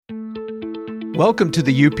Welcome to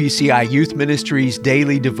the UPCI Youth Ministries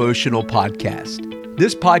Daily Devotional Podcast.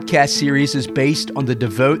 This podcast series is based on the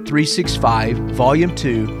Devote 365 Volume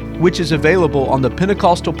 2, which is available on the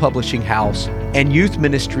Pentecostal Publishing House and Youth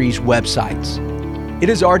Ministries websites. It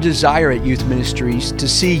is our desire at Youth Ministries to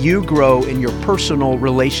see you grow in your personal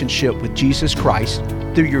relationship with Jesus Christ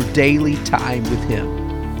through your daily time with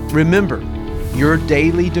Him. Remember, your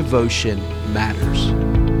daily devotion matters.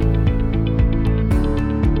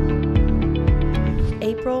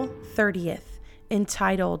 April 30th,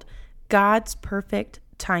 entitled God's Perfect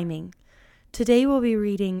Timing. Today we'll be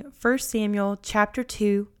reading 1 Samuel chapter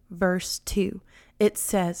 2, verse 2. It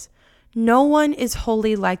says, "No one is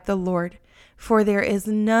holy like the Lord, for there is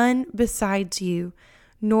none besides you,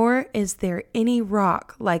 nor is there any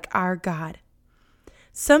rock like our God."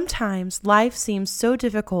 Sometimes life seems so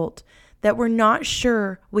difficult that we're not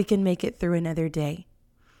sure we can make it through another day.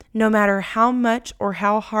 No matter how much or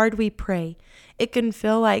how hard we pray, it can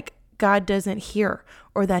feel like God doesn't hear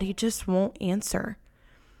or that He just won't answer.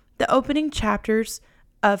 The opening chapters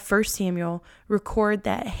of 1 Samuel record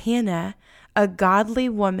that Hannah, a godly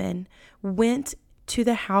woman, went to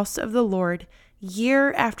the house of the Lord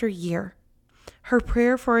year after year. Her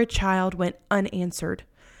prayer for a child went unanswered,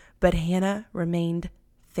 but Hannah remained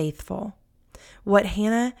faithful. What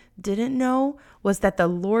Hannah didn't know was that the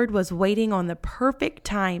Lord was waiting on the perfect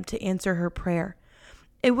time to answer her prayer.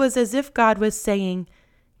 It was as if God was saying,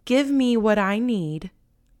 "Give me what I need,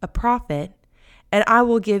 a prophet, and I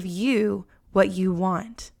will give you what you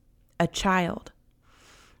want, a child."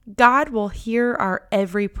 God will hear our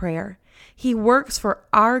every prayer. He works for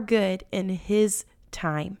our good in His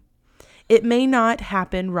time. It may not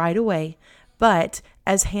happen right away, but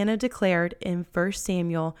as Hannah declared in 1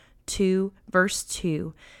 Samuel 2, verse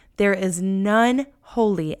 2, "There is none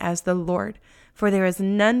holy as the Lord, for there is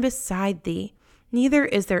none beside thee, neither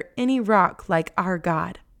is there any rock like our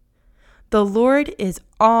God." The Lord is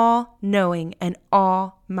all-knowing and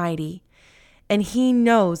almighty, and He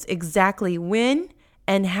knows exactly when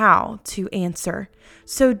and how to answer.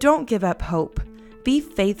 So don't give up hope. Be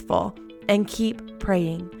faithful and keep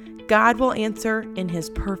praying. God will answer in His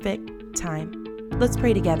perfect time. Let's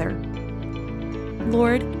pray together.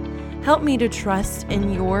 Lord, help me to trust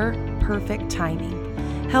in your perfect timing.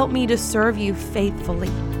 Help me to serve you faithfully,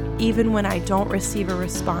 even when I don't receive a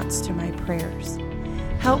response to my prayers.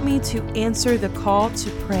 Help me to answer the call to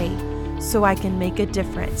pray so I can make a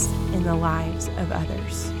difference in the lives of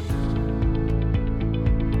others.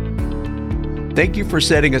 Thank you for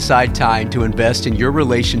setting aside time to invest in your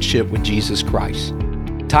relationship with Jesus Christ.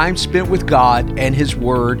 Time spent with God and His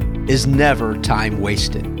Word is never time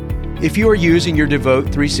wasted. If you are using your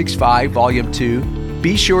Devote 365 Volume 2,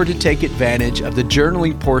 be sure to take advantage of the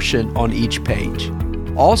journaling portion on each page.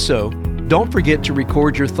 Also, don't forget to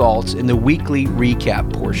record your thoughts in the weekly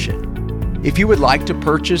recap portion. If you would like to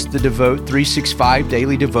purchase the Devote 365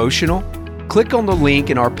 Daily Devotional, click on the link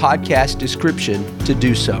in our podcast description to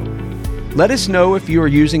do so. Let us know if you are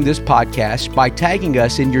using this podcast by tagging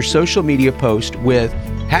us in your social media post with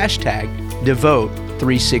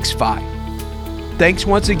 #Devote365. Thanks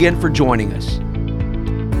once again for joining us.